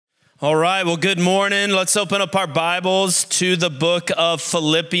All right, well, good morning. Let's open up our Bibles to the book of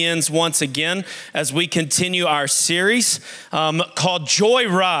Philippians once again as we continue our series called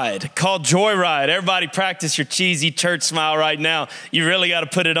Joyride. Everybody practice your cheesy church smile right now. You really got to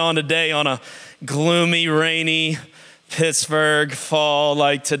put it on today on a gloomy, rainy Pittsburgh fall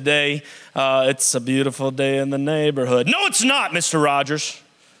like today. It's a beautiful day in the neighborhood. No, it's not, Mr. Rogers.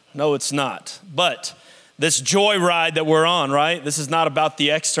 No, it's not. But this joy ride that we're on, right? This is not about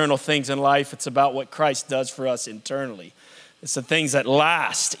the external things in life. It's about what Christ does for us internally. It's the things that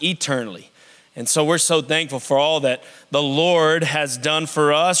last eternally. And so we're so thankful for all that the Lord has done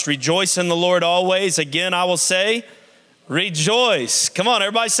for us. Rejoice in the Lord always. Again, I will say, rejoice. Come on,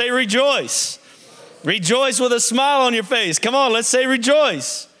 everybody say rejoice. Rejoice with a smile on your face. Come on, let's say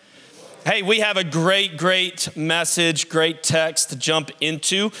rejoice. Hey, we have a great message, great text to jump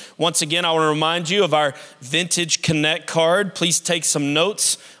into. Once again, I want to remind you of our Vintage Connect card. Please take some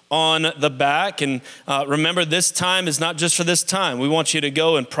notes on the back. And remember, this time is not just for this time. We want you to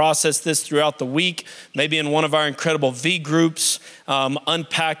go and process this throughout the week, maybe in one of our incredible V groups,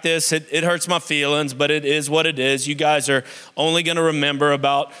 unpack this. It hurts my feelings, but it is what it is. You guys are only going to remember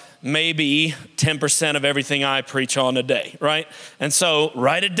about maybe 10% of everything I preach on today, right? And so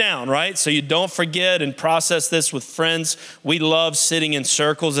write it down, right? So you don't forget and process this with friends. We love sitting in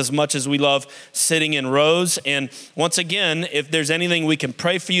circles as much as we love sitting in rows. And once again, if there's anything we can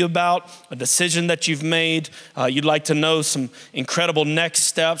pray for you about, a decision that you've made, you'd like to know some incredible next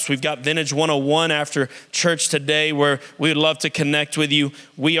steps, we've got Vintage 101 after church today where we would love to connect with you.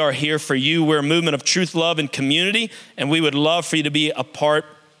 We are here for you. We're a movement of truth, love, and community, and we would love for you to be a part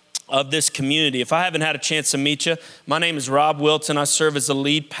of this community. If I haven't had a chance to meet you, my name is Rob Wilton. I serve as the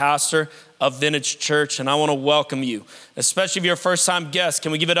lead pastor of Vintage Church, and I want to welcome you, especially if you're a first-time guest.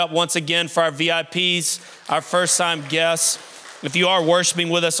 Can we give it up once again for our VIPs, our first-time guests? If you are worshiping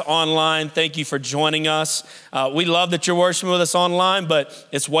with us online, thank you for joining us. We love that you're worshiping with us online, but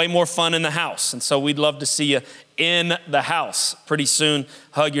it's way more fun in the house, and so we'd love to see you in the house pretty soon.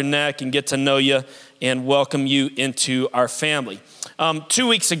 Hug your neck and get to know you and welcome you into our family. 2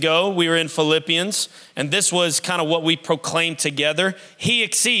 weeks ago, we were in Philippians, and this was kind of what we proclaimed together. He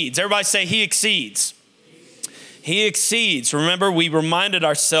exceeds. Everybody say, he exceeds. He exceeds. Remember, we reminded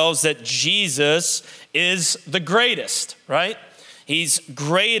ourselves that Jesus is the greatest, right? He's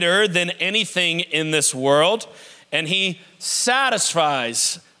greater than anything in this world, and he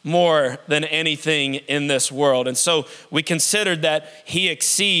satisfies more than anything in this world. And so we considered that he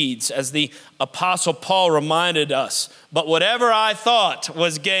exceeds, as the Apostle Paul reminded us. But whatever I thought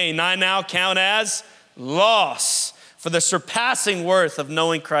was gain, I now count as loss for the surpassing worth of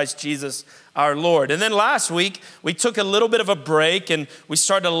knowing Christ Jesus our Lord. And then last week, we took a little bit of a break and we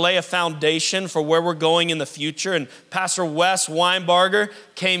started to lay a foundation for where we're going in the future. And Pastor Wes Weinbarger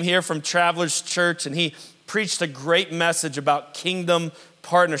came here from Travelers Church and he preached a great message about kingdom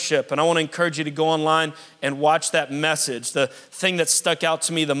partnership. And I want to encourage you to go online and watch that message. The thing that stuck out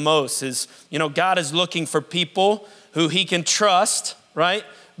to me the most is, God is looking for people who he can trust, right?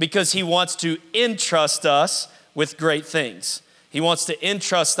 Because he wants to entrust us with great things. He wants to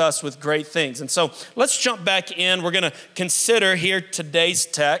entrust us with great things. And so let's jump back in. We're going to consider here today's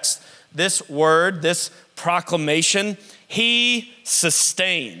text, this word, this proclamation. He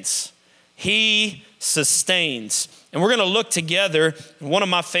sustains. He sustains. And we're going to look together in one of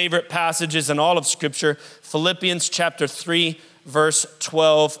my favorite passages in all of Scripture, Philippians chapter 3, verse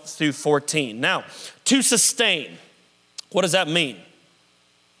 12 through 14. Now, to sustain, what does that mean?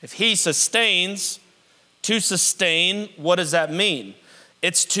 If he sustains, to sustain, what does that mean?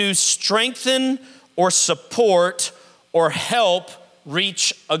 It's to strengthen or support or help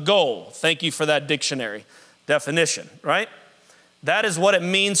reach a goal. Thank you for that dictionary definition, right? That is what it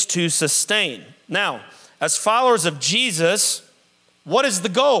means to sustain. Now, as followers of Jesus, what is the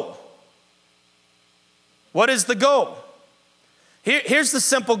goal? What is the goal? Here's the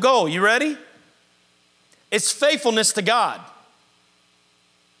simple goal. You ready? It's faithfulness to God.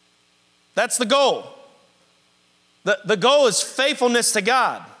 That's the goal. The goal is faithfulness to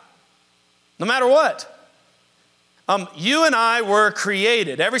God, no matter what. You and I were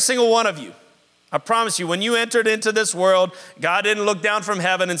created, every single one of you. I promise you, when you entered into this world, God didn't look down from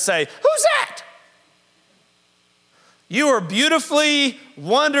heaven and say, "Who's that?" You are beautifully,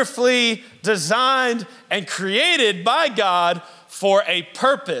 wonderfully designed and created by God for a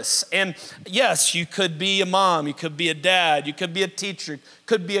purpose. And yes, you could be a mom, you could be a dad, you could be a teacher,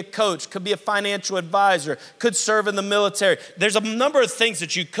 could be a coach, could be a financial advisor, could serve in the military. There's a number of things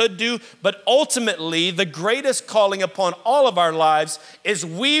that you could do, but ultimately the greatest calling upon all of our lives is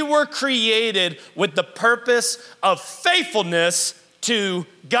we were created with the purpose of faithfulness to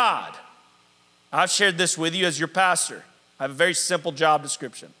God. I've shared this with you as your pastor. I have a very simple job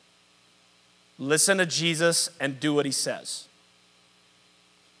description. Listen to Jesus and do what he says.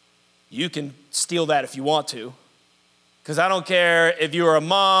 You can steal that if you want to, because I don't care if you're a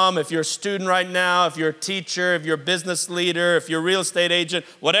mom, if you're a student right now, if you're a teacher, if you're a business leader, if you're a real estate agent,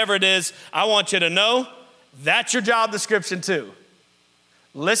 whatever it is, I want you to know that's your job description too.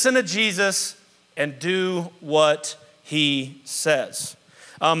 Listen to Jesus and do what he says.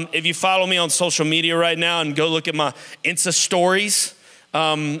 If you follow me on social media right now and go look at my Insta stories,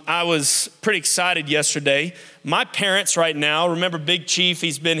 I was pretty excited yesterday. My parents right now, remember Big Chief,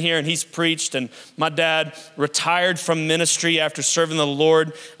 he's been here and he's preached, and my dad retired from ministry after serving the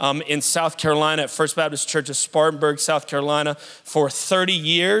Lord in South Carolina at First Baptist Church of Spartanburg, South Carolina for 30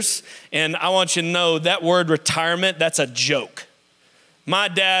 years. And I want you to know that word retirement, that's a joke. My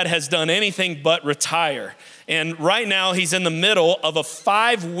dad has done anything but retire. And right now he's in the middle of a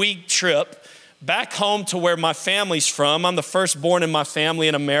 5-week trip back home to where my family's from. I'm the firstborn in my family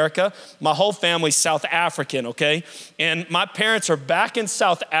in America. My whole family's South African, okay? And my parents are back in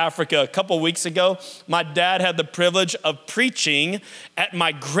South Africa. A couple weeks ago, my dad had the privilege of preaching at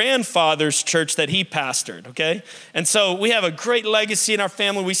my grandfather's church that he pastored, okay? And so we have a great legacy in our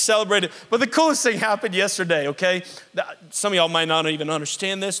family. We celebrated. But the coolest thing happened yesterday, okay? Some of y'all might not even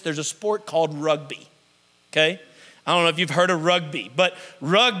understand this. There's a sport called rugby, okay? I don't know if you've heard of rugby, but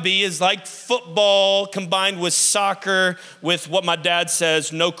rugby is like football combined with soccer with what my dad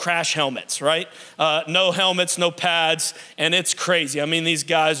says, no crash helmets, right? No helmets, no pads, and it's crazy. I mean, these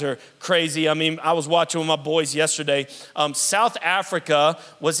guys are crazy. I mean, I was watching with my boys yesterday. South Africa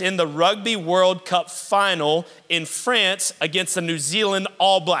was in the Rugby World Cup final in France against the New Zealand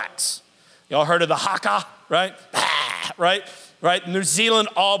All Blacks. Y'all heard of the haka, right? Right? Right? New Zealand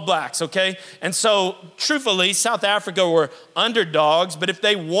All Blacks, okay? And so, truthfully, South Africa were underdogs, but if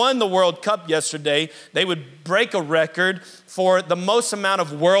they won the World Cup yesterday, they would break a record for the most amount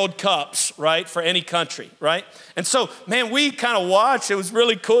of World Cups, right, for any country, right? And so, man, we kind of watched. It was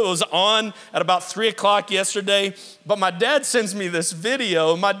really cool. It was on at about 3 o'clock yesterday, but my dad sends me this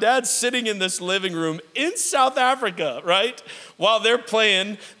video. My dad's sitting in this living room in South Africa, right, while they're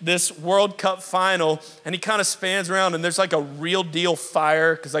playing this World Cup final, and he kind of spans around, and there's like a real deal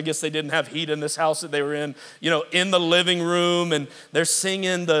fire, because I guess they didn't have heat in this house that they were in, in the living room, and they're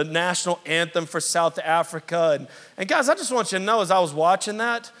singing the national anthem for South Africa. And guys, I just want you to know, as I was watching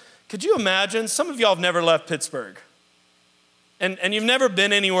that, could you imagine, some of y'all have never left Pittsburgh, and you've never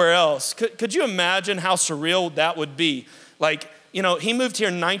been anywhere else. Could you imagine how surreal that would be? Like, he moved here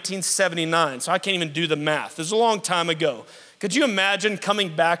in 1979, so I can't even do the math. It was a long time ago. Could you imagine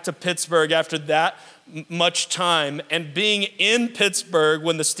coming back to Pittsburgh after that much time and being in Pittsburgh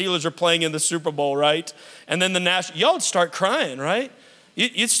when the Steelers are playing in the Super Bowl, right? And then y'all would start crying, right?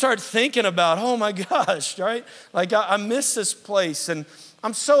 You'd start thinking about, oh my gosh, right? Like, I miss this place. And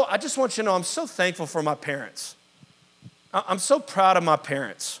I just want you to know, I'm so thankful for my parents. I'm so proud of my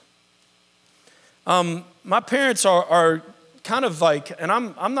parents. My parents are kind of like, and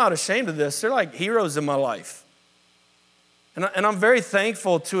I'm not ashamed of this, they're like heroes in my life. And I'm very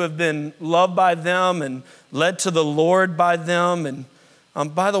thankful to have been loved by them and led to the Lord by them.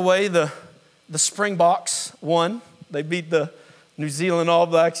 And by the way, the Springboks won. They beat the New Zealand All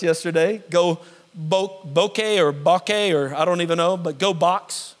Blacks yesterday. Go Bokeh or Bokeh, or I don't even know, but go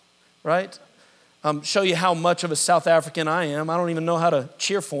Boks, right? Show you how much of a South African I am. I don't even know how to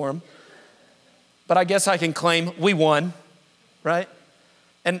cheer for them. But I guess I can claim we won, right?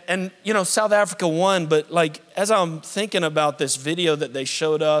 And South Africa won, but like, as I'm thinking about this video that they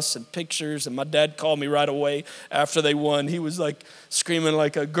showed us and pictures, and my dad called me right away after they won. He was like screaming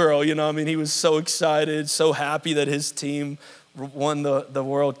like a girl, he was so excited, so happy that his team won the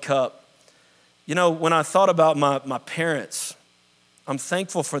World Cup. When I thought about my parents, I'm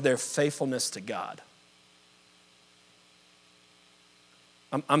thankful for their faithfulness to God.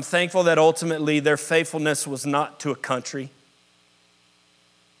 I'm thankful that ultimately their faithfulness was not to a country.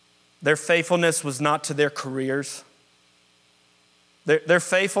 Their faithfulness was not to their careers. Their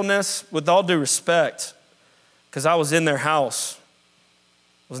faithfulness, with all due respect, because I was in their house,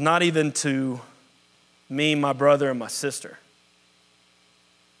 was not even to me, my brother, and my sister.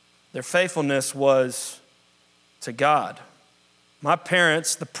 Their faithfulness was to God. My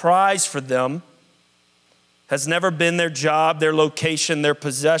parents, the prize for them has never been their job, their location, their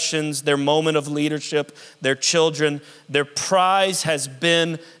possessions, their moment of leadership, their children. Their prize has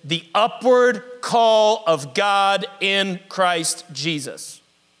been the upward call of God in Christ Jesus.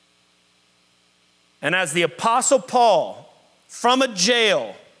 And as the Apostle Paul, from a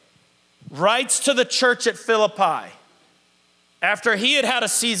jail, writes to the church at Philippi, after he had had a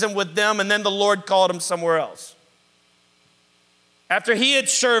season with them and then the Lord called him somewhere else. After he had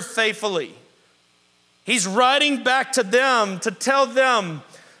served faithfully, he's writing back to them to tell them,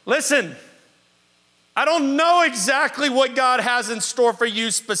 listen, I don't know exactly what God has in store for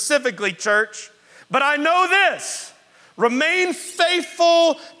you specifically, church, but I know this. Remain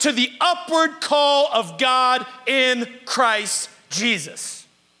faithful to the upward call of God in Christ Jesus.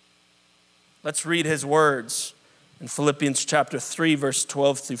 Let's read his words in Philippians chapter 3, verse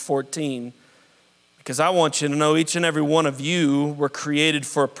 12 through 14, because I want you to know each and every one of you were created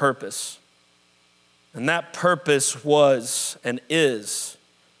for a purpose. And that purpose was and is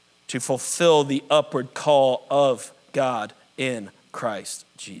to fulfill the upward call of God in Christ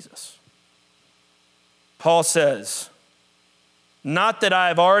Jesus. Paul says, not that I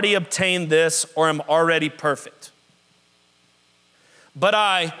have already obtained this or am already perfect, but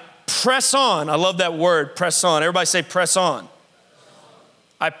I press on. I love that word, press on. Everybody say press on.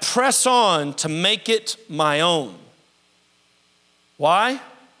 I press on to make it my own. Why?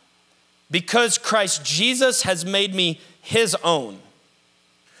 Because Christ Jesus has made me his own.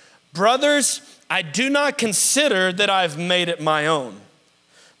 Brothers, I do not consider that I've made it my own.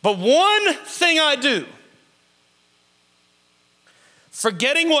 But one thing I do,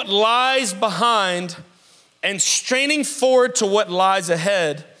 forgetting what lies behind and straining forward to what lies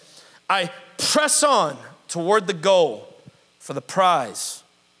ahead, I press on toward the goal for the prize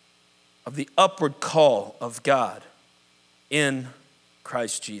of the upward call of God in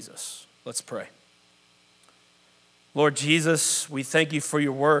Christ Jesus. Let's pray. Lord Jesus, we thank you for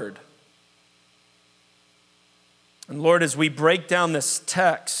your word. And Lord, as we break down this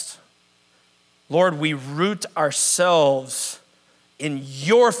text, Lord, we root ourselves in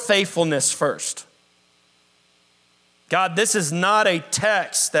your faithfulness first. God, this is not a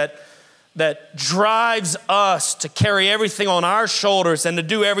text that drives us to carry everything on our shoulders and to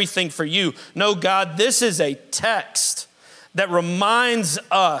do everything for you. No, God, this is a text that reminds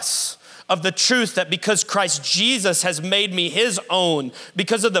us of the truth that because Christ Jesus has made me his own,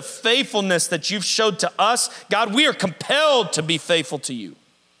 because of the faithfulness that you've showed to us, God, we are compelled to be faithful to you.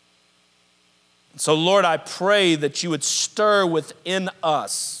 So, Lord, I pray that you would stir within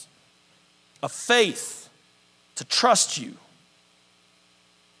us a faith to trust you,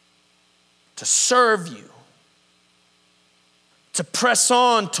 to serve you, to press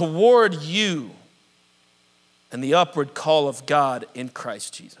on toward you and the upward call of God in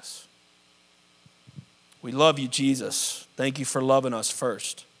Christ Jesus. We love you, Jesus. Thank you for loving us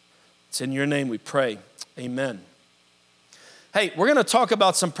first. It's in your name we pray. Amen. Hey, we're going to talk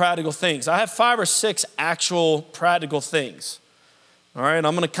about some practical things. I have 5 or 6 actual practical things. All right,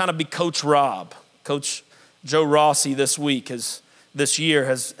 I'm going to kind of be Coach Rob. Coach Joe Rossi this year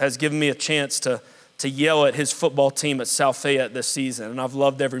has given me a chance to yell at his football team at South Fayette this season, and I've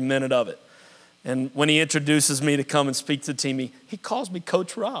loved every minute of it. And when he introduces me to come and speak to the team, he calls me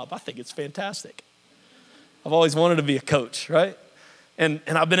Coach Rob. I think it's fantastic. I've always wanted to be a coach, right? And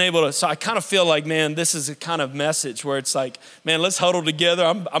I've been able to, so I kind of feel like, man, this is a kind of message where it's like, man, let's huddle together.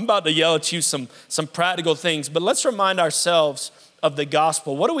 I'm about to yell at you some practical things, but let's remind ourselves of the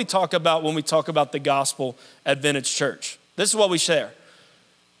gospel. What do we talk about when we talk about the gospel at Vintage Church? This is what we share.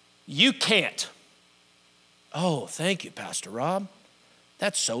 You can't. Oh, thank you, Pastor Rob.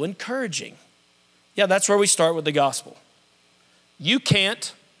 That's so encouraging. Yeah, that's where we start with the gospel. You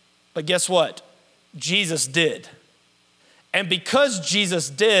can't, but guess what? Jesus did. And because Jesus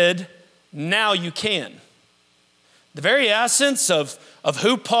did, now you can. The very essence of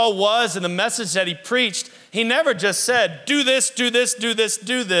who Paul was and the message that he preached, he never just said, do this, do this, do this,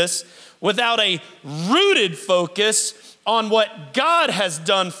 do this, without a rooted focus on what God has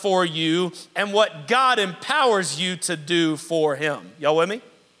done for you and what God empowers you to do for him. Y'all with me?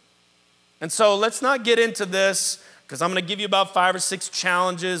 And so let's not get into this, because I'm going to give you about 5 or 6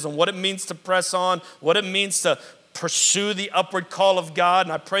 challenges on what it means to press on, what it means to pursue the upward call of God.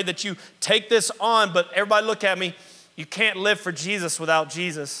 And I pray that you take this on, but everybody look at me. You can't live for Jesus without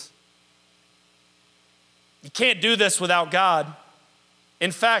Jesus. You can't do this without God.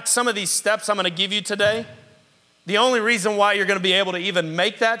 In fact, some of these steps I'm going to give you today, the only reason why you're going to be able to even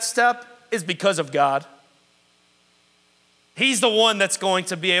make that step is because of God. He's the one that's going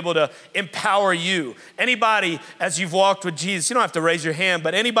to be able to empower you. Anybody, as you've walked with Jesus, you don't have to raise your hand,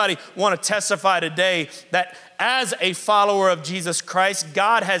 but anybody want to testify today that as a follower of Jesus Christ,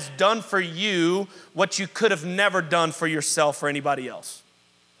 God has done for you what you could have never done for yourself or anybody else?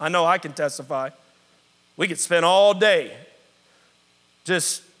 I know I can testify. We could spend all day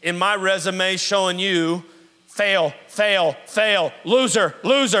just in my resume showing you fail, fail, fail, loser,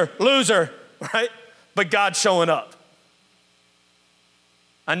 loser, loser, right? But God showing up.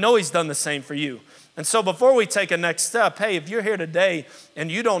 I know he's done the same for you. And so before we take a next step, hey, if you're here today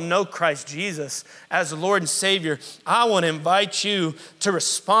and you don't know Christ Jesus as Lord and Savior, I want to invite you to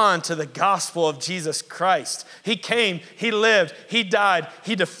respond to the gospel of Jesus Christ. He came, he lived, he died,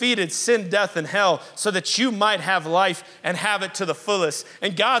 he defeated sin, death, and hell so that you might have life and have it to the fullest.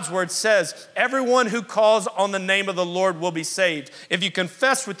 And God's word says, everyone who calls on the name of the Lord will be saved. If you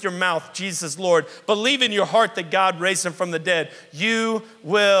confess with your mouth Jesus is Lord, believe in your heart that God raised him from the dead, you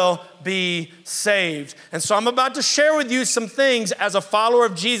will be saved. And so I'm about to share with you some things as a follower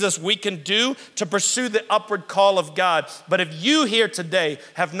of Jesus we can do to pursue the upward call of God. But if you here today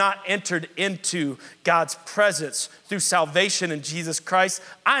have not entered into God's presence through salvation in Jesus Christ,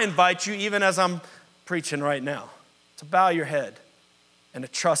 I invite you, even as I'm preaching right now, to bow your head and to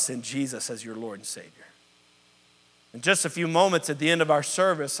trust in Jesus as your Lord and Savior. In just a few moments at the end of our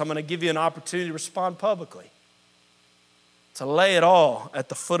service, I'm going to give you an opportunity to respond publicly, to lay it all at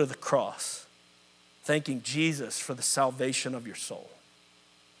the foot of the cross, thanking Jesus for the salvation of your soul.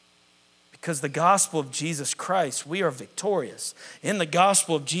 Because the gospel of Jesus Christ, we are victorious. In the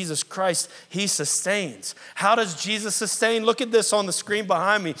gospel of Jesus Christ, he sustains. How does Jesus sustain? Look at this on the screen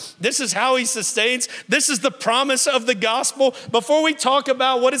behind me. This is how he sustains. This is the promise of the gospel. Before we talk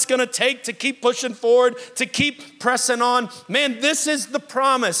about what it's going to take to keep pushing forward, to keep pressing on, man, this is the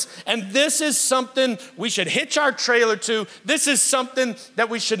promise. And this is something we should hitch our trailer to. This is something that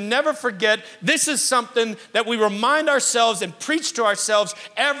we should never forget. This is something that we remind ourselves and preach to ourselves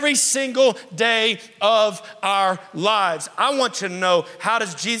every single day of our lives. I want you to know, how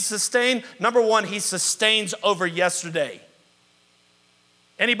does Jesus sustain? Number one, he sustains over yesterday.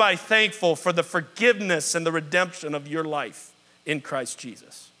 Anybody thankful for the forgiveness and the redemption of your life in Christ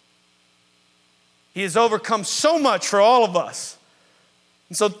Jesus? He has overcome so much for all of us.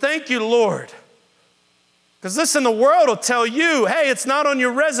 And so thank you, Lord. Because listen, the world will tell you, hey, it's not on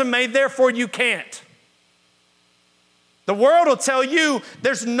your resume, therefore you can't. The world will tell you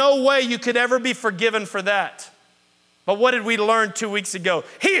there's no way you could ever be forgiven for that. But what did we learn 2 weeks ago?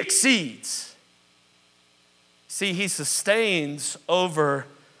 He exceeds. See, he sustains over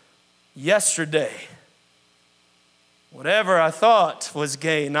yesterday. Whatever I thought was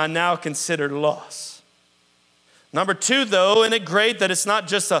gain, I now consider loss. Number two, though, isn't it great that it's not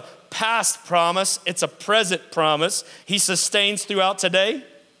just a past promise, it's a present promise. He sustains throughout today.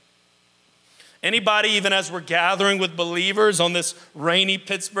 Anybody, even as we're gathering with believers on this rainy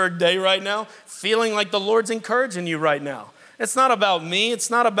Pittsburgh day right now, feeling like the Lord's encouraging you right now? It's not about me. It's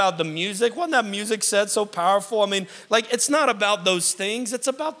not about the music. Wasn't that music said so powerful? I mean, like, it's not about those things. It's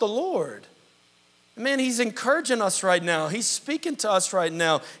about the Lord. Man, he's encouraging us right now. He's speaking to us right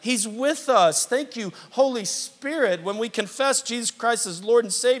now. He's with us. Thank you, Holy Spirit. When we confess Jesus Christ as Lord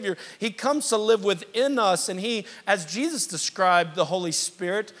and Savior, he comes to live within us. And he, as Jesus described the Holy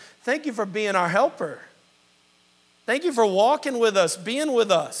Spirit, thank you for being our helper. Thank you for walking with us, being with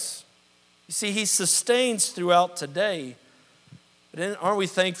us. You see, he sustains throughout today. But aren't we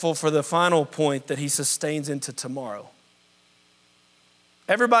thankful for the final point that he sustains into tomorrow?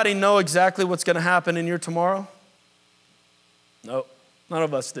 Everybody know exactly what's going to happen in your tomorrow? No, none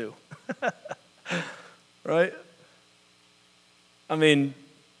of us do. Right? I mean,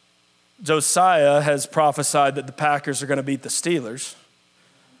 Josiah has prophesied that the Packers are going to beat the Steelers.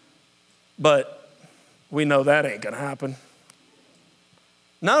 But we know that ain't going to happen.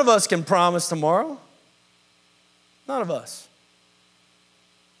 None of us can promise tomorrow. None of us.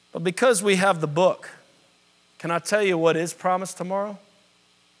 But because we have the book, can I tell you what is promised tomorrow?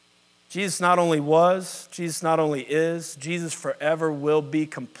 Jesus not only was, Jesus not only is, Jesus forever will be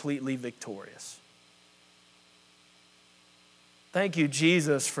completely victorious. Thank you,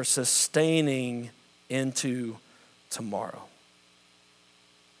 Jesus, for sustaining into tomorrow.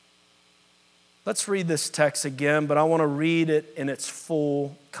 Let's read this text again, but I want to read it in its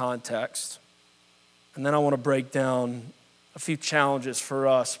full context. And then I want to break down a few challenges for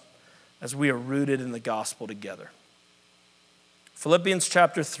us as we are rooted in the gospel together. Philippians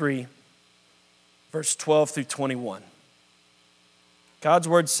chapter 3, verse 12 through 21. God's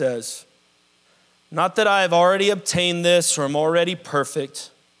word says, "Not that I have already obtained this or am already perfect,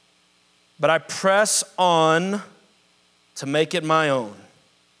 but I press on to make it my own,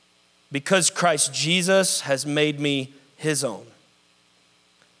 because Christ Jesus has made me his own.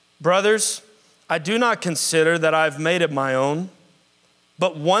 Brothers, I do not consider that I've made it my own,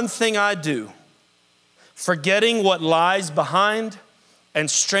 but one thing I do, forgetting what lies behind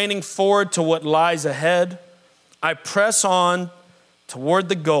and straining forward to what lies ahead, I press on toward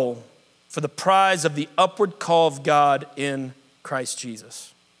the goal for the prize of the upward call of God in Christ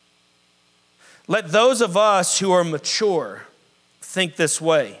Jesus. Let those of us who are mature think this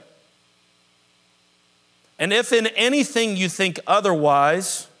way. And if in anything you think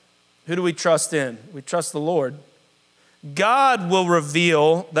otherwise, who do we trust in? We trust the Lord. God will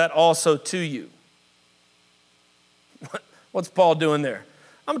reveal that also to you. What's Paul doing there?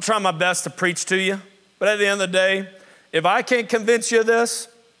 I'm going to try my best to preach to you, but at the end of the day, if I can't convince you of this,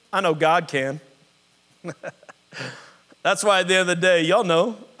 I know God can. That's why at the end of the day, y'all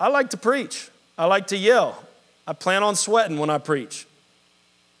know, I like to preach. I like to yell. I plan on sweating when I preach.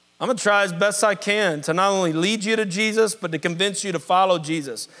 I'm going to try as best I can to not only lead you to Jesus, but to convince you to follow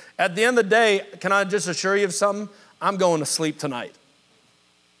Jesus. At the end of the day, can I just assure you of something? I'm going to sleep tonight.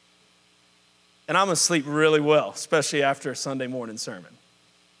 And I'm going to sleep really well, especially after a Sunday morning sermon.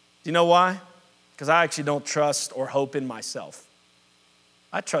 Do you know why? Because I actually don't trust or hope in myself.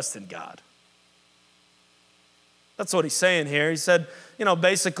 I trust in God. That's what he's saying here. He said,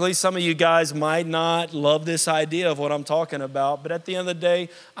 basically some of you guys might not love this idea of what I'm talking about, but at the end of the day,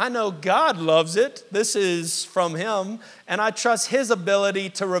 I know God loves it. This is from him, and I trust his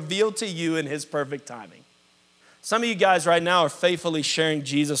ability to reveal to you in his perfect timing. Some of you guys right now are faithfully sharing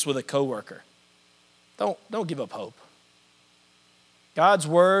Jesus with a coworker. Don't give up hope. God's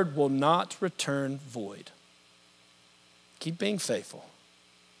word will not return void. Keep being faithful.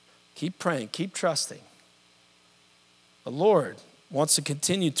 Keep praying. Keep trusting. The Lord wants to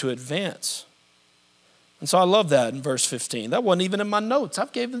continue to advance. And so I love that in verse 15. That wasn't even in my notes. I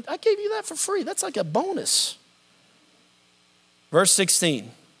gave you that for free. That's like a bonus. Verse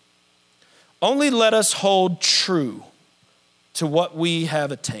 16. Only let us hold true to what we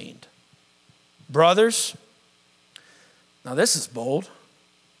have attained. Brothers, now this is bold.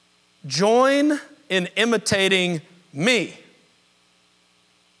 Join in imitating me.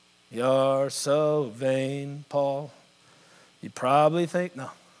 You're so vain, Paul. You probably think,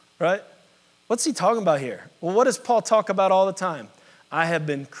 no, right? What's he talking about here? Well, what does Paul talk about all the time? I have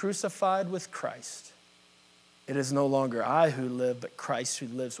been crucified with Christ. It is no longer I who live, but Christ who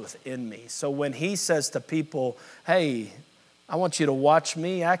lives within me. So when he says to people, hey, I want you to watch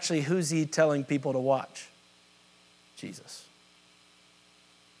me, actually, who's he telling people to watch? Jesus.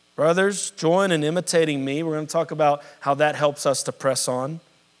 Brothers, join in imitating me. We're going to talk about how that helps us to press on.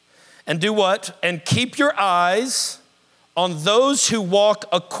 And do what? And keep your eyes on those who walk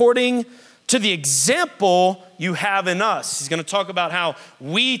according to the example you have in us. He's going to talk about how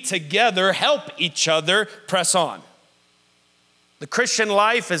we together help each other press on. The Christian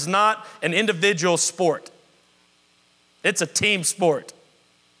life is not an individual sport. It's a team sport.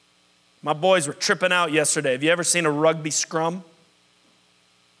 My boys were tripping out yesterday. Have you ever seen a rugby scrum?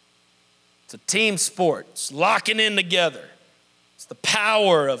 It's a team sport. It's locking in together. It's the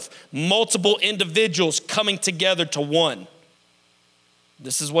power of multiple individuals coming together to one.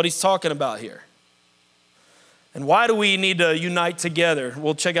 This is what he's talking about here. And why do we need to unite together?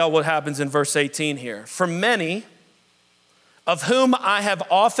 We'll check out what happens in verse 18 here. For many, of whom I have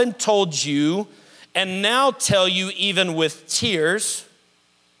often told you, and now tell you even with tears,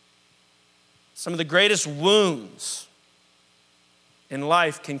 some of the greatest wounds in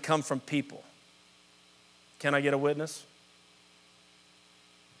life can come from people. Can I get a witness?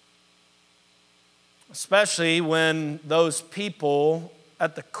 Especially when those people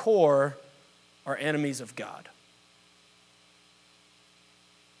at the core are enemies of God.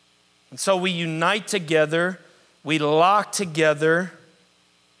 And so we unite together, we lock together.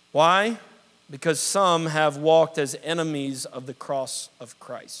 Why? Because some have walked as enemies of the cross of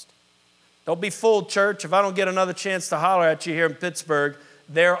Christ. Don't be fooled, church. If I don't get another chance to holler at you here in Pittsburgh,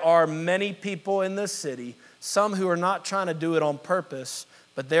 there are many people in this city, some who are not trying to do it on purpose,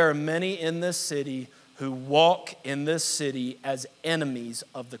 but there are many in this city who walk in this city as enemies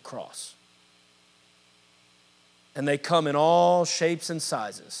of the cross. And they come in all shapes and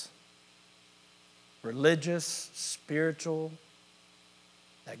sizes. Religious, spiritual,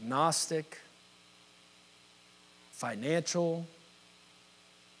 agnostic, financial,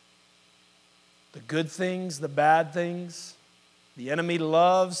 the good things, the bad things. The enemy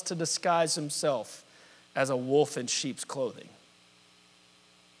loves to disguise himself as a wolf in sheep's clothing.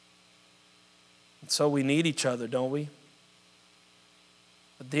 And so we need each other, don't we?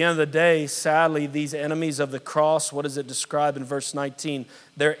 At the end of the day, sadly, these enemies of the cross, what does it describe in verse 19?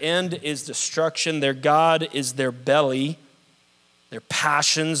 Their end is destruction. Their God is their belly, their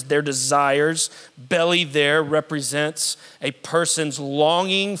passions, their desires. Belly there represents a person's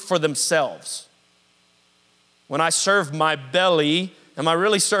longing for themselves. When I serve my belly, am I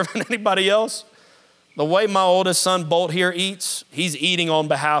really serving anybody else? The way my oldest son, Bolt, here eats, he's eating on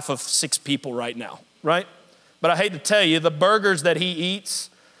behalf of 6 people right now, right? But I hate to tell you, the burgers that he eats,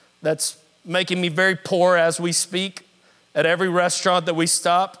 that's making me very poor as we speak, at every restaurant that we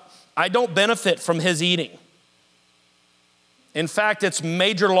stop, I don't benefit from his eating. In fact, it's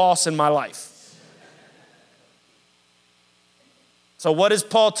major loss in my life. So what is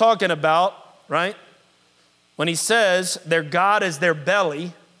Paul talking about, right? When he says their God is their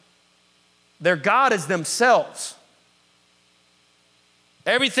belly, their God is themselves.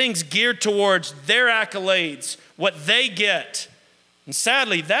 Everything's geared towards their accolades, what they get. And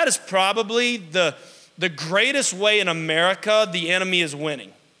sadly, that is probably the greatest way in America the enemy is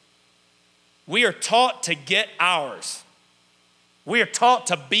winning. We are taught to get ours. We are taught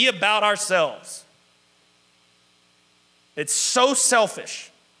to be about ourselves. It's so selfish,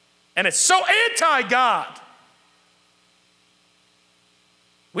 and it's so anti-God.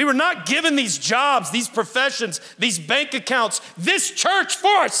 We were not given these jobs, these professions, these bank accounts, this church for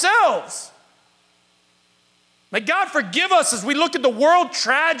ourselves. May God forgive us as we look at the world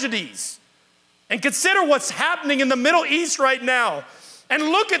tragedies and consider what's happening in the Middle East right now and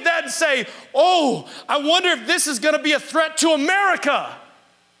look at that and say, oh, I wonder if this is going to be a threat to America.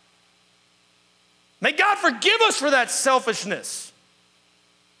 May God forgive us for that selfishness.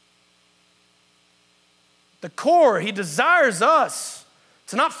 The core, he desires us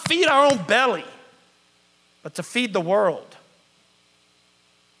to not feed our own belly, but to feed the world.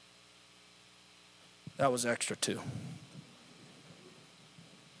 That was extra too.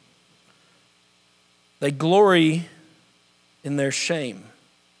 They glory in their shame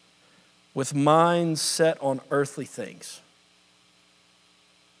with minds set on earthly things.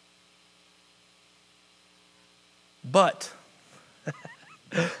 But,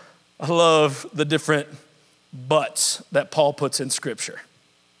 I love the different buts that Paul puts in Scripture.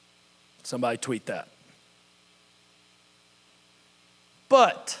 Somebody tweet that.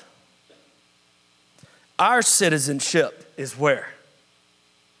 But our citizenship is where?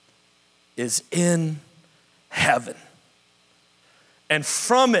 Is in heaven. And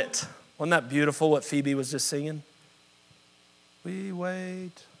from it, wasn't that beautiful what Phoebe was just singing? We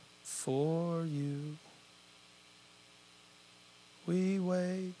wait for you. We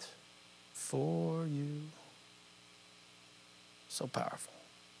wait for you. So powerful.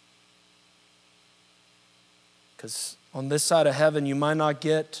 Because on this side of heaven, you might not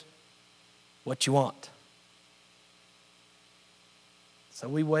get what you want. So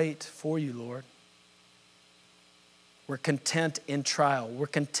we wait for you, Lord. We're content in trial. We're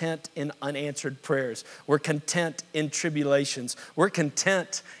content in unanswered prayers. We're content in tribulations. We're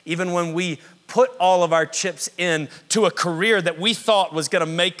content even when we put all of our chips in to a career that we thought was going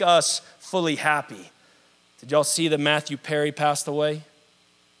to make us fully happy. Did y'all see that Matthew Perry passed away?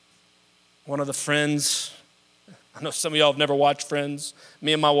 One of the Friends. I know some of y'all have never watched Friends.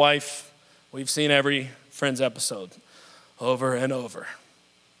 Me and my wife, we've seen every Friends episode over and over.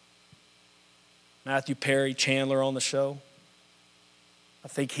 Matthew Perry, Chandler on the show. I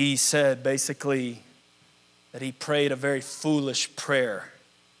think he said basically that he prayed a very foolish prayer,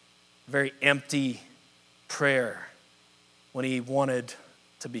 a very empty prayer when he wanted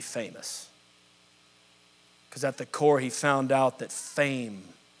to be famous. Because at the core he found out that fame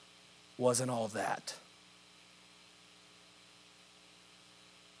wasn't all that.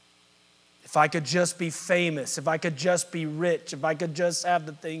 If I could just be famous, if I could just be rich, if I could just have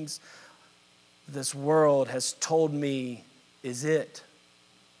the things this world has told me is it.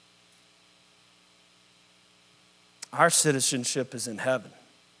 Our citizenship is in heaven.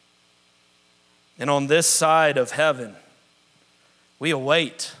 And on this side of heaven, we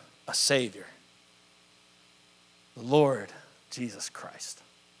await a Savior, the Lord Jesus Christ,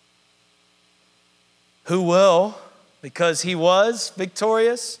 who will, because he was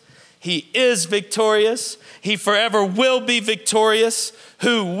victorious, he is victorious, he forever will be victorious,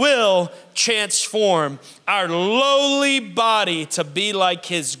 who will transform our lowly body to be like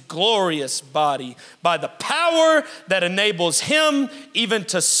his glorious body by the power that enables him even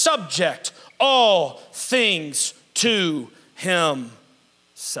to subject all things to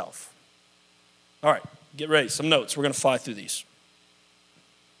himself. All right, get ready, some notes. We're going to fly through these.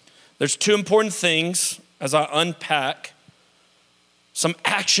 There's two important things as I unpack some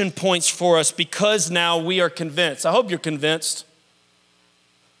action points for us because now we are convinced. I hope you're convinced.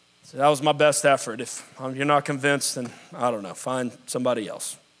 So that was my best effort. If you're not convinced, then I don't know, find somebody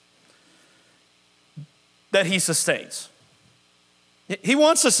else. That he sustains. He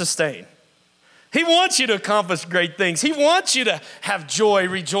wants to sustain. He wants you to accomplish great things. He wants you to have joy,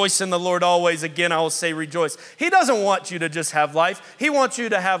 rejoice in the Lord always. Again, I will say rejoice. He doesn't want you to just have life. He wants you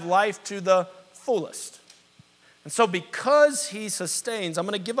to have life to the fullest. And so because he sustains, I'm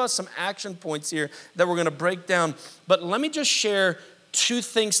going to give us some action points here that we're going to break down. But let me just share two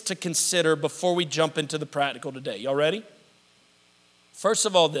things to consider before we jump into the practical today. Y'all ready? First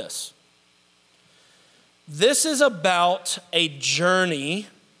of all, this is about a journey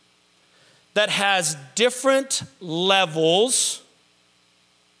that has different levels,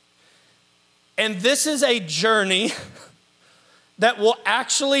 and this is a journey that will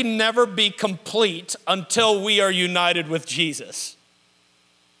actually never be complete until we are united with Jesus.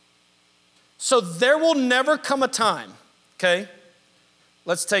 So there will never come a time, okay?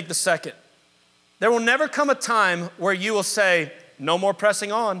 Let's take the second. There will never come a time where you will say, no more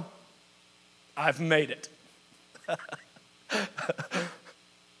pressing on. I've made it.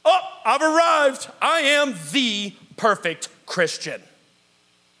 Oh, I've arrived. I am the perfect Christian.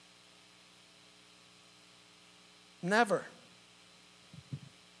 Never.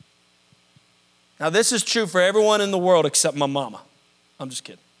 Now, this is true for everyone in the world except my mama. I'm just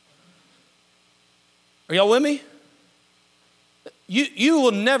kidding. Are y'all with me? You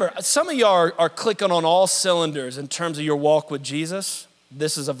will never, some of y'all are clicking on all cylinders in terms of your walk with Jesus.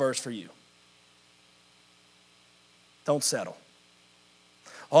 This is a verse for you. Don't settle.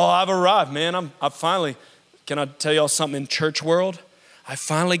 Oh, I've arrived, man. I finally, can I tell y'all something in church world? I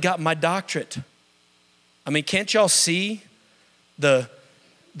finally got my doctorate. I mean, can't y'all see the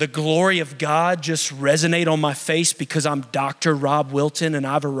glory of God just resonate on my face because I'm Dr. Rob Wilton and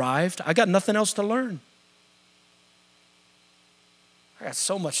I've arrived? I got nothing else to learn. I got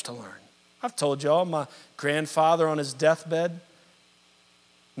so much to learn. I've told y'all, my grandfather on his deathbed,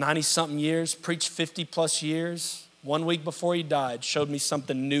 90-something years, preached 50 plus years. 1 week before he died, showed me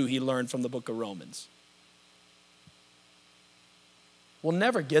something new he learned from the book of Romans. We'll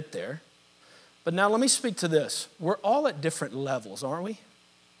never get there. But now let me speak to this. We're all at different levels, aren't we?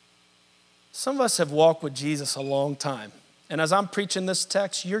 Some of us have walked with Jesus a long time. And as I'm preaching this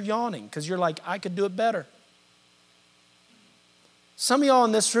text, you're yawning because you're like, I could do it better. Some of y'all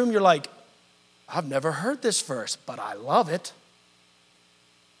in this room, you're like, I've never heard this verse, but I love it.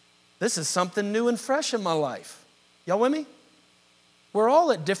 This is something new and fresh in my life. Y'all with me? We're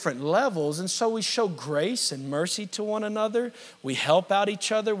all at different levels, and so we show grace and mercy to one another. We help out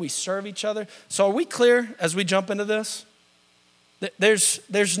each other. We serve each other. So are we clear as we jump into this?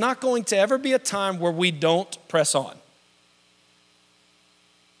 There's not going to ever be a time where we don't press on.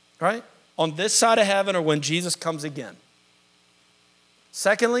 Right? On this side of heaven or when Jesus comes again.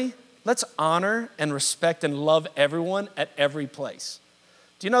 Secondly, let's honor and respect and love everyone at every place.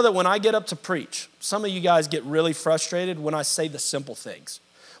 Do you know that when I get up to preach, some of you guys get really frustrated when I say the simple things?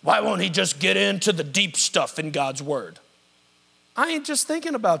 Why won't he just get into the deep stuff in God's word? I ain't just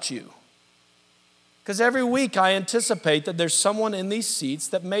thinking about you. Because every week I anticipate that there's someone in these seats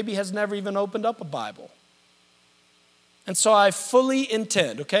that maybe has never even opened up a Bible. And so I fully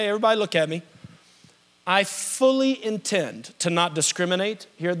intend, okay, everybody look at me. I fully intend to not discriminate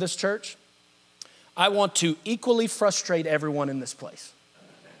here at this church. I want to equally frustrate everyone in this place.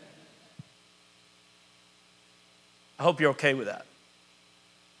 I hope you're okay with that.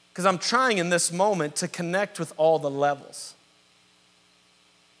 Because I'm trying in this moment to connect with all the levels.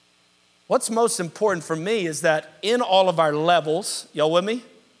 What's most important for me is that in all of our levels, y'all with me?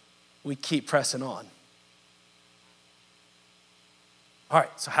 We keep pressing on. All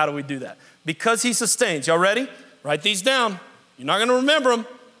right, so how do we do that? Because he sustains. Y'all ready? Write these down. You're not going to remember them.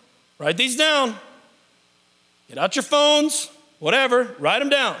 Write these down. Get out your phones, whatever, write them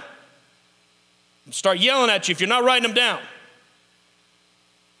down. Start yelling at you if you're not writing them down.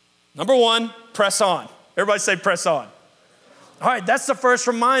 Number one, press on. Everybody say press on. All right, that's the first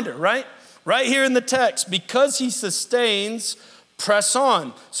reminder, right? Right here in the text, because he sustains, press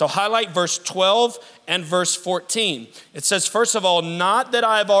on. So highlight verse 12 and verse 14. It says, first of all, not that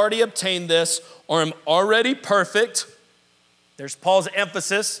I have already obtained this or am already perfect. There's Paul's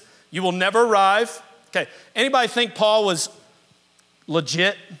emphasis. You will never arrive. Okay, anybody think Paul was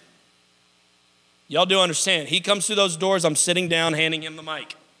legit? Y'all do understand. He comes through those doors, I'm sitting down, handing him the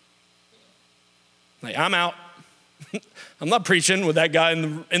mic. Like, I'm out. I'm not preaching with that guy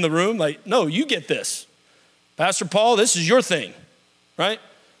in the room. Like, no, you get this. Pastor Paul, this is your thing, right?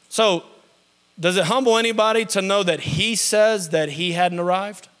 So does it humble anybody to know that he says that he hadn't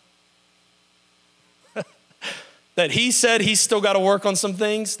arrived? That he said he's still got to work on some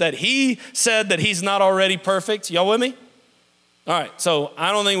things? That he said that he's not already perfect? Y'all with me? All right, so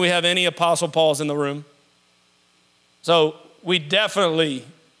I don't think we have any Apostle Pauls in the room. So we definitely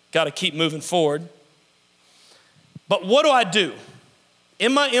got to keep moving forward. But what do I do?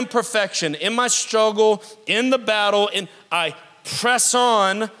 In my imperfection, in my struggle, in the battle, I press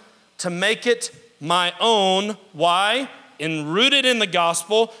on to make it my own. Why? and rooted in the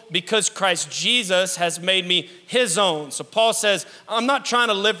gospel because Christ Jesus has made me his own. So Paul says, I'm not trying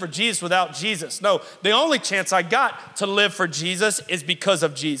to live for Jesus without Jesus. No, the only chance I got to live for Jesus is because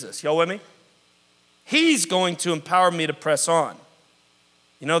of Jesus. Y'all with me? He's going to empower me to press on.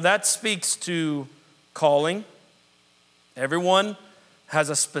 You know, that speaks to calling. Everyone has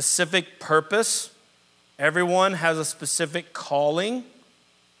a specific purpose. Everyone has a specific calling.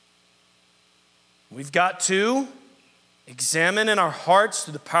 We've got to examine in our hearts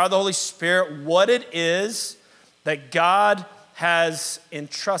through the power of the Holy Spirit what it is that God has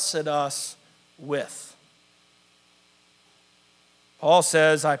entrusted us with. Paul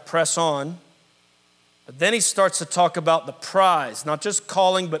says, I press on. But then he starts to talk about the prize, not just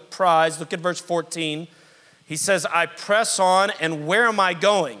calling, but prize. Look at verse 14. He says, I press on, and where am I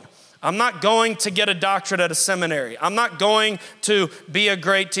going? I'm not going to get a doctorate at a seminary. I'm not going to be a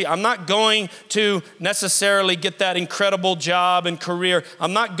great teacher. I'm not going to necessarily get that incredible job and career.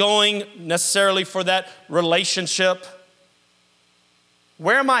 I'm not going necessarily for that relationship.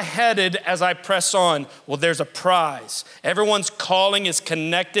 Where am I headed as I press on? Well, there's a prize. Everyone's calling is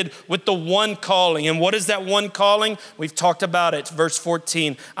connected with the one calling. And what is that one calling? We've talked about it. Verse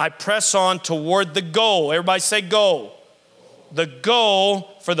 14, I press on toward the goal. Everybody say goal. The goal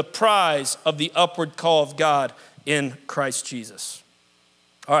for the prize of the upward call of God in Christ Jesus.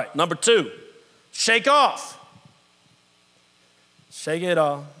 All right, number 2, shake off. Shake it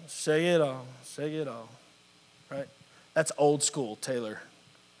off, shake it off, shake it off. Right? That's old school, Taylor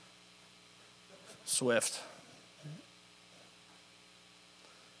Swift.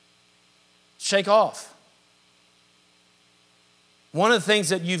 Shake off. One of the things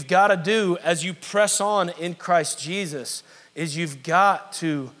that you've got to do as you press on in Christ Jesus is you've got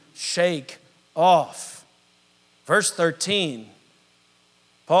to shake off. Verse 13,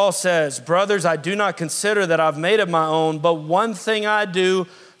 Paul says, brothers, I do not consider that I've made it my own, but one thing I do,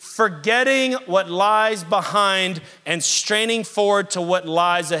 forgetting what lies behind and straining forward to what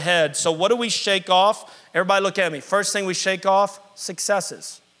lies ahead. So what do we shake off? Everybody look at me. First thing we shake off,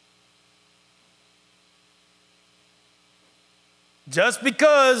 successes. Just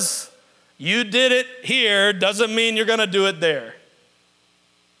because you did it here doesn't mean you're going to do it there.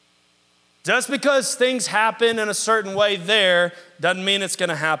 Just because things happen in a certain way there doesn't mean it's going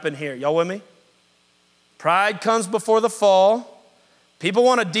to happen here. Y'all with me? Pride comes before the fall. People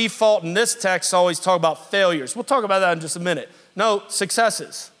want to default in this text, always talk about failures. We'll talk about that in just a minute. No,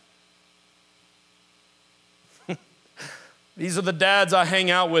 successes. These are the dads I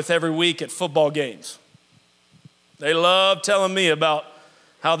hang out with every week at football games. They love telling me about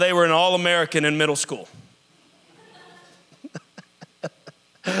how they were an All-American in middle school.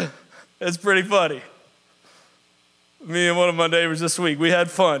 It's pretty funny. Me and one of my neighbors this week, we had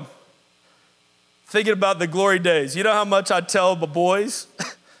fun. Thinking about the glory days. You know how much I tell the boys?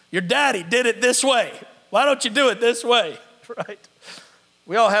 Your daddy did it this way. Why don't you do it this way? Right?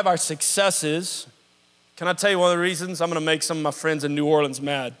 We all have our successes. Can I tell you one of the reasons? I'm going to make some of my friends in New Orleans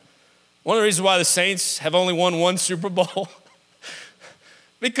mad. One of the reasons why the Saints have only won one Super Bowl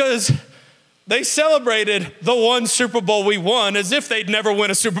because they celebrated the one Super Bowl we won as if they'd never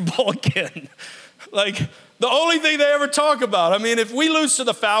win a Super Bowl again. Like, the only thing they ever talk about. I mean, if we lose to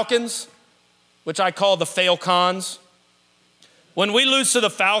the Falcons, which I call the fail-cons, when we lose to the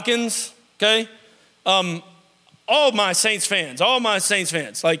Falcons, okay, all my Saints fans,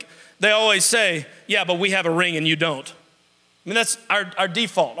 like, they always say, yeah, but we have a ring and you don't. I mean, that's our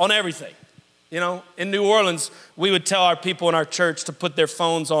default on everything. You know, in New Orleans, we would tell our people in our church to put their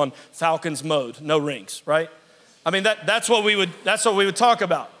phones on Falcons mode, no rings, right? I mean, that's what we would talk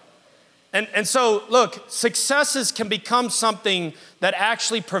about. And so, look, successes can become something that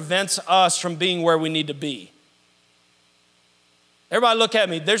actually prevents us from being where we need to be. Everybody look at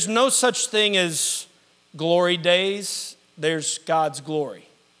me. There's no such thing as glory days. There's God's glory.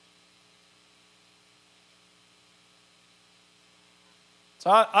 So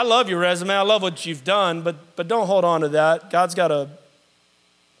I love your resume. I love what you've done, but don't hold on to that. God's got a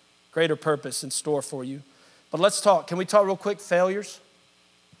greater purpose in store for you. But let's talk. Can we talk real quick? Failures?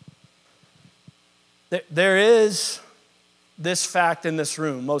 There is this fact in this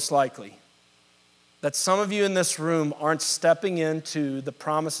room, most likely, that some of you in this room aren't stepping into the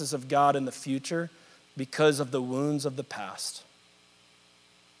promises of God in the future because of the wounds of the past.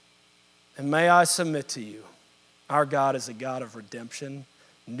 And may I submit to you, our God is a God of redemption,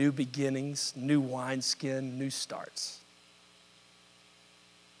 new beginnings, new wineskin, new starts.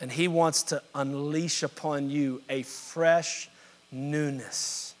 And he wants to unleash upon you a fresh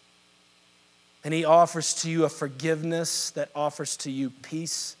newness. And he offers to you a forgiveness that offers to you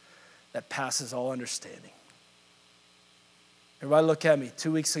peace that passes all understanding. Everybody look at me.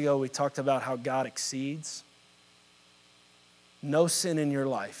 2 weeks ago, we talked about how God exceeds. No sin in your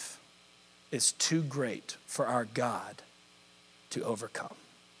life is too great for our God to overcome.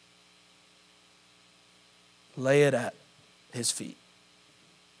 Lay it at his feet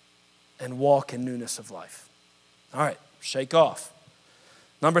and walk in newness of life. All right, shake off.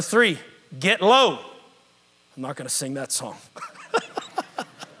 Number 3, get low. I'm not going to sing that song.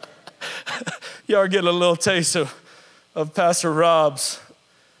 You are getting a little taste of Pastor Rob's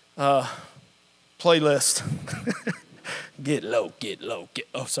playlist. Get low, get low, get.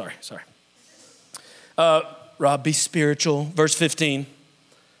 Oh, sorry. Rob, be spiritual. Verse 15.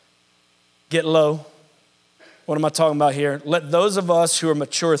 Get low. What am I talking about here? Let those of us who are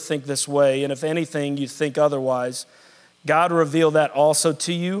mature think this way, and if anything you think otherwise, God will reveal that also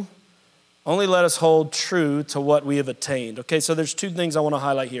to you. Only let us hold true to what we have attained. Okay, so there's 2 things I want to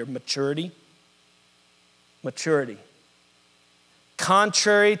highlight here. Maturity.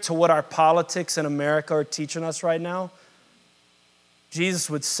 Contrary to what our politics in America are teaching us right now, Jesus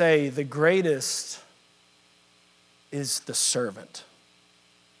would say the greatest is the servant.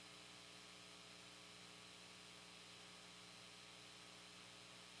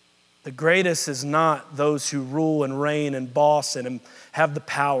 The greatest is not those who rule and reign and boss and have the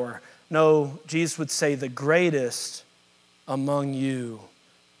power. No, Jesus would say the greatest among you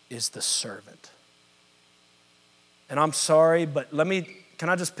is the servant. And I'm sorry, but can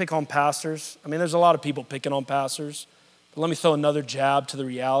I just pick on pastors? I mean, there's a lot of people picking on pastors. But let me throw another jab to the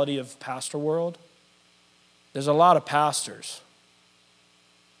reality of pastor world. There's a lot of pastors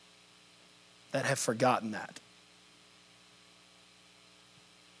that have forgotten that.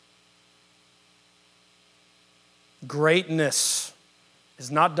 Greatness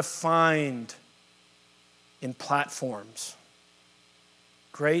is not defined in platforms.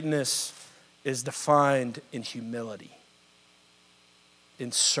 Greatness is defined in humility, in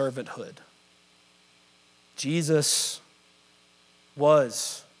servanthood. Jesus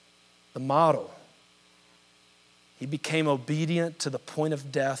was the model. He became obedient to the point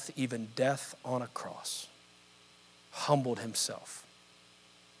of death, even death on a cross. Humbled himself.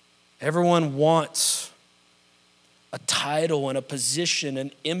 Everyone wants a title and a position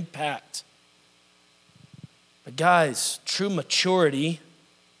and impact. But guys, true maturity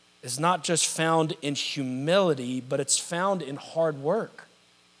is not just found in humility, but it's found in hard work.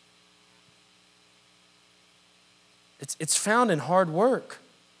 It's found in hard work.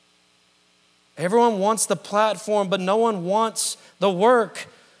 Everyone wants the platform, but no one wants the work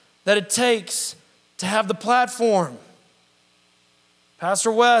that it takes to have the platform.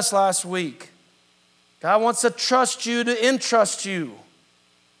 Pastor West last week, God wants to trust you to entrust you.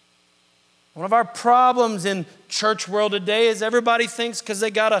 One of our problems in church world today is everybody thinks because they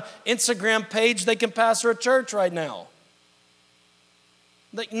got an Instagram page, they can pastor a church right now.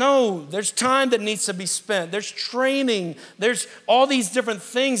 Like, no, there's time that needs to be spent. There's training. There's all these different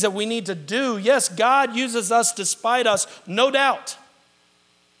things that we need to do. Yes, God uses us despite us, no doubt.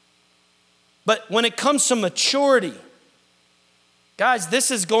 But when it comes to maturity, guys,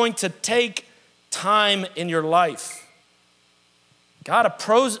 this is going to take time in your life. God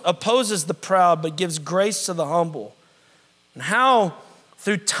opposes the proud, but gives grace to the humble. And how,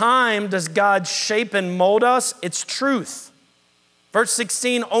 through time, does God shape and mold us? It's truth. Verse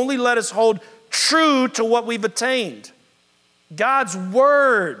 16, only let us hold true to what we've attained. God's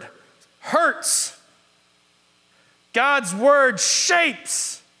word hurts. God's word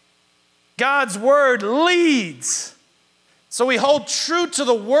shapes. God's word leads. So we hold true to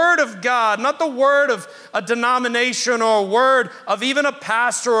the word of God, not the word of a denomination or a word of even a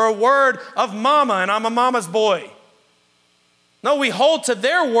pastor or a word of mama, and I'm a mama's boy. No, we hold to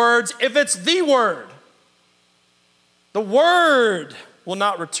their words if it's the word. The word will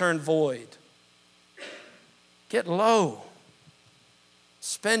not return void. Get low.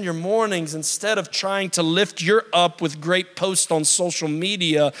 Spend your mornings, instead of trying to lift you up with great posts on social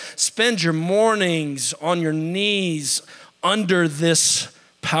media, spend your mornings on your knees under this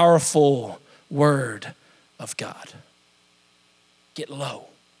powerful word of God. Get low.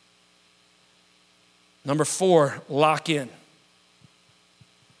 Number 4, lock in.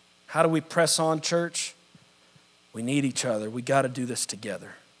 How do we press on, church? We need each other. We got to do this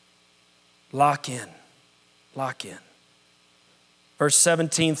together. Lock in. Lock in. Verse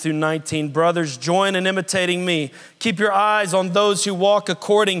 17 through 19, brothers, join in imitating me. Keep your eyes on those who walk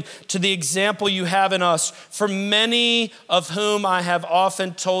according to the example you have in us. For many of whom I have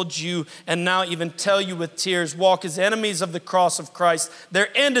often told you, and now even tell you with tears, walk as enemies of the cross of Christ.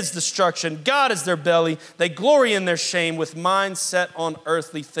 Their end is destruction. God is their belly. They glory in their shame with minds set on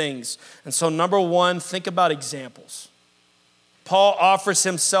earthly things. And so number 1, think about examples. Paul offers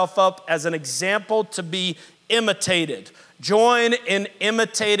himself up as an example to be imitated. Join in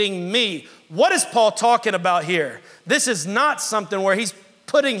imitating me. What is Paul talking about here? This is not something where he's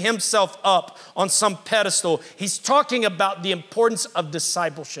putting himself up on some pedestal. He's talking about the importance of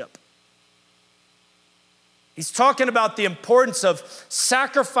discipleship. He's talking about the importance of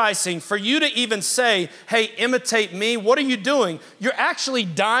sacrificing. For you to even say, hey, imitate me, what are you doing? You're actually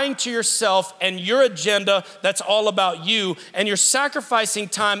dying to yourself and your agenda that's all about you, and you're sacrificing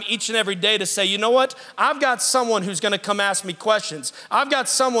time each and every day to say, you know what? I've got someone who's gonna come ask me questions. I've got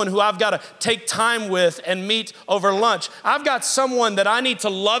someone who I've gotta take time with and meet over lunch. I've got someone that I need to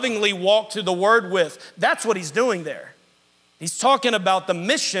lovingly walk through the word with. That's what he's doing there. He's talking about the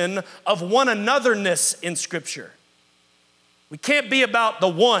mission of one anotherness in Scripture. We can't be about the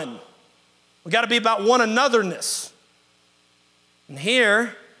one. We got to be about one anotherness. And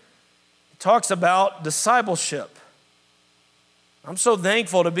here, he talks about discipleship. I'm so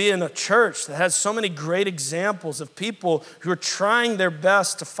thankful to be in a church that has so many great examples of people who are trying their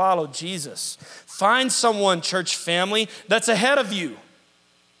best to follow Jesus. Find someone, church family, that's ahead of you.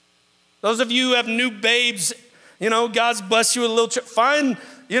 Those of you who have new babes, God's blessed you with a little church. Find,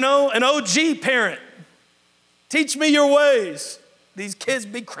 an OG parent. Teach me your ways. These kids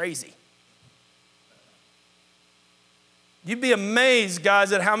be crazy. You'd be amazed,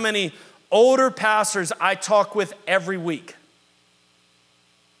 guys, at how many older pastors I talk with every week.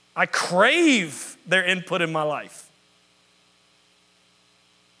 I crave their input in my life.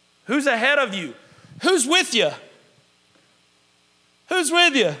 Who's ahead of you? Who's with you? Who's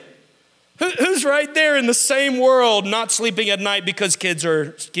with you? Who's right there in the same world, not sleeping at night because kids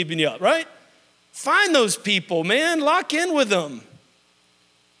are keeping you up, right? Find those people, man. Lock in with them.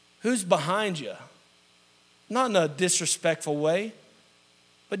 Who's behind you? Not in a disrespectful way,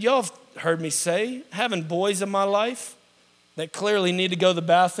 but y'all have heard me say, having boys in my life that clearly need to go to the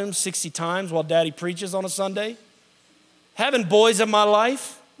bathroom 60 times while daddy preaches on a Sunday. Having boys in my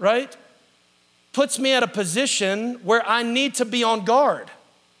life, right, puts me at a position where I need to be on guard.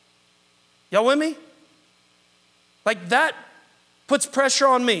 Y'all with me? Like that puts pressure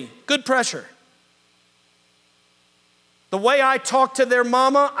on me, good pressure. The way I talk to their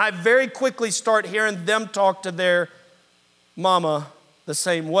mama, I very quickly start hearing them talk to their mama the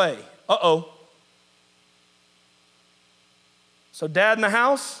same way. Uh-oh. So dad in the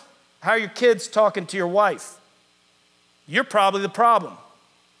house, how are your kids talking to your wife? You're probably the problem.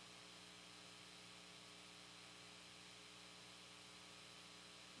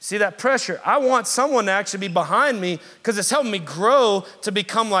 See that pressure? I want someone to actually be behind me because it's helping me grow to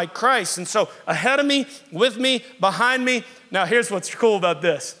become like Christ. And so ahead of me, with me, behind me. Now here's what's cool about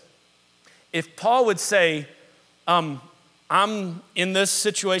this. If Paul would say, I'm in this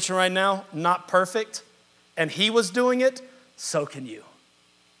situation right now, not perfect, and he was doing it, so can you.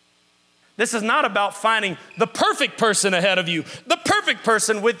 This is not about finding the perfect person ahead of you, the perfect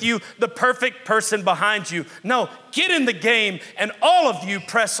person with you, the perfect person behind you. No, get in the game and all of you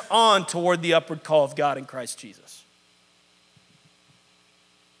press on toward the upward call of God in Christ Jesus.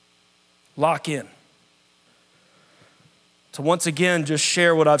 Lock in. To once again just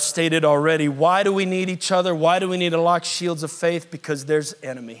share what I've stated already. Why do we need each other? Why do we need to lock shields of faith? Because there's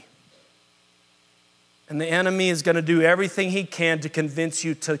enemy. And the enemy is going to do everything he can to convince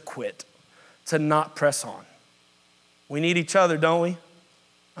you to quit, to not press on. We need each other, don't we?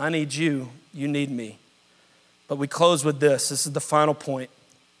 I need you. You need me. But we close with this. This is the final point.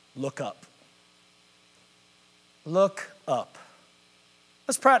 Look up. Look up.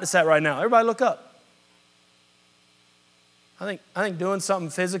 Let's practice that right now. Everybody look up. I think doing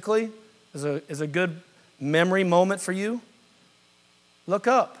something physically is a good memory moment for you. Look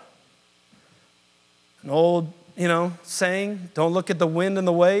up. An old, saying, don't look at the wind and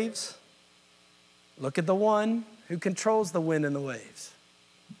the waves. Look at the one who controls the wind and the waves.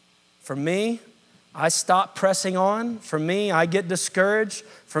 For me, I stop pressing on. For me, I get discouraged.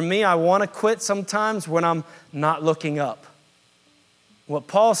 For me, I want to quit sometimes when I'm not looking up. What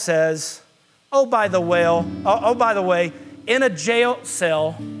Paul says, by the way, in a jail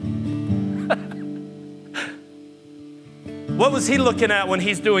cell, what was he looking at when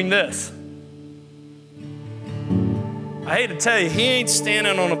he's doing this? I hate to tell you, he ain't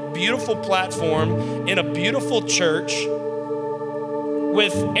standing on a beautiful platform in a beautiful church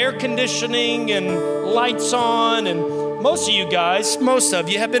with air conditioning and lights on, and most of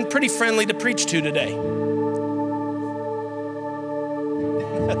you have been pretty friendly to preach to today.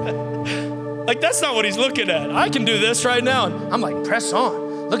 Like, that's not what he's looking at. I can do this right now, and I'm like, press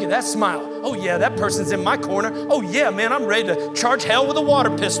on. Look at that smile. Oh yeah, that person's in my corner. Oh yeah, man, I'm ready to charge hell with a water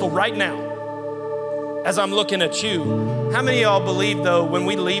pistol right now. as I'm looking at you, how many of y'all believe, though, when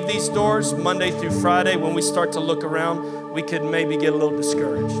we leave these doors Monday through Friday, when we start to look around, we could maybe get a little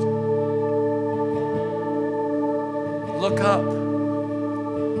discouraged? Look up.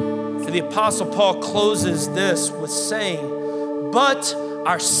 For the Apostle Paul closes this with saying, but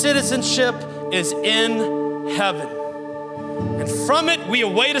our citizenship is in heaven, and from it we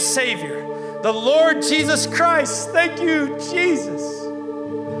await a Savior, the Lord Jesus Christ. Thank you, Jesus,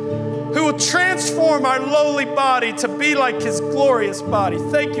 who will transform our lowly body to be like his glorious body.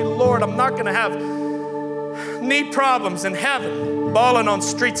 Thank you, Lord. I'm not going to have knee problems in heaven, balling on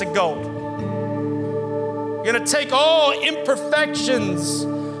streets of gold. You're going to take all imperfections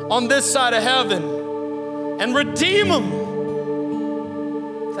on this side of heaven and redeem them.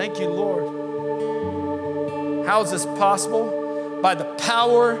 Thank you, Lord. How is this possible? By the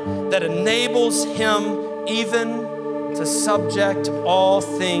power that enables him even to subject all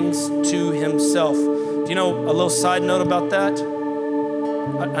things to himself. Do you know a little side note about that?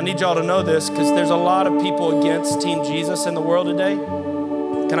 I need y'all to know this, because there's a lot of people against Team Jesus in the world today.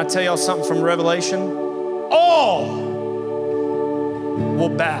 Can I tell y'all something from Revelation? All will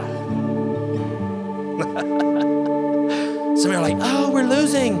bow. Some are like, oh, we're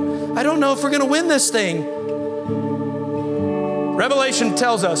losing. I don't know if we're going to win this thing. Revelation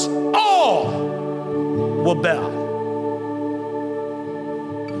tells us all will bow.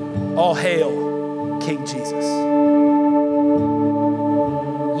 All hail King Jesus.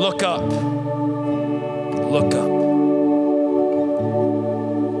 Look up. Look up.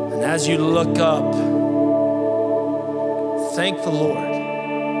 And as you look up, thank the Lord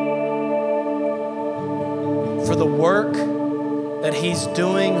for the work that he's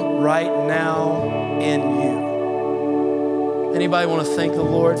doing right now in you. Anybody want to thank the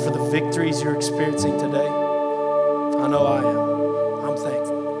Lord for the victories you're experiencing today? I know I am. I'm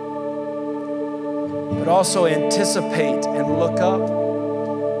thankful. But also anticipate and look up,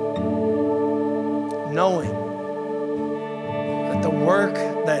 knowing that the work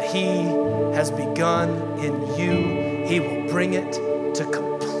that he has begun in you, he will bring it to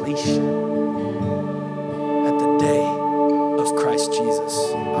completion at the day of Christ Jesus,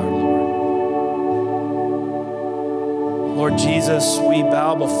 our Lord. Lord Jesus, we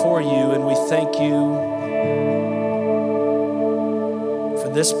bow before you and we thank you for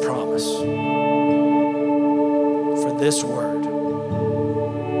this promise, for this word.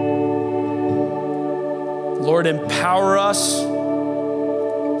 Lord, empower us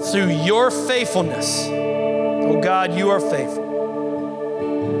through your faithfulness. Oh God, you are faithful.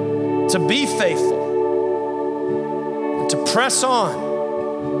 To be faithful and to press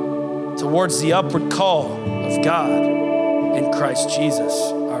on towards the upward call of God in Christ Jesus,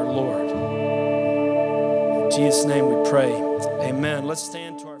 our Lord. In Jesus' name we pray. Amen. Let's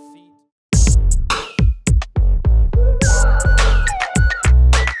stand to our feet.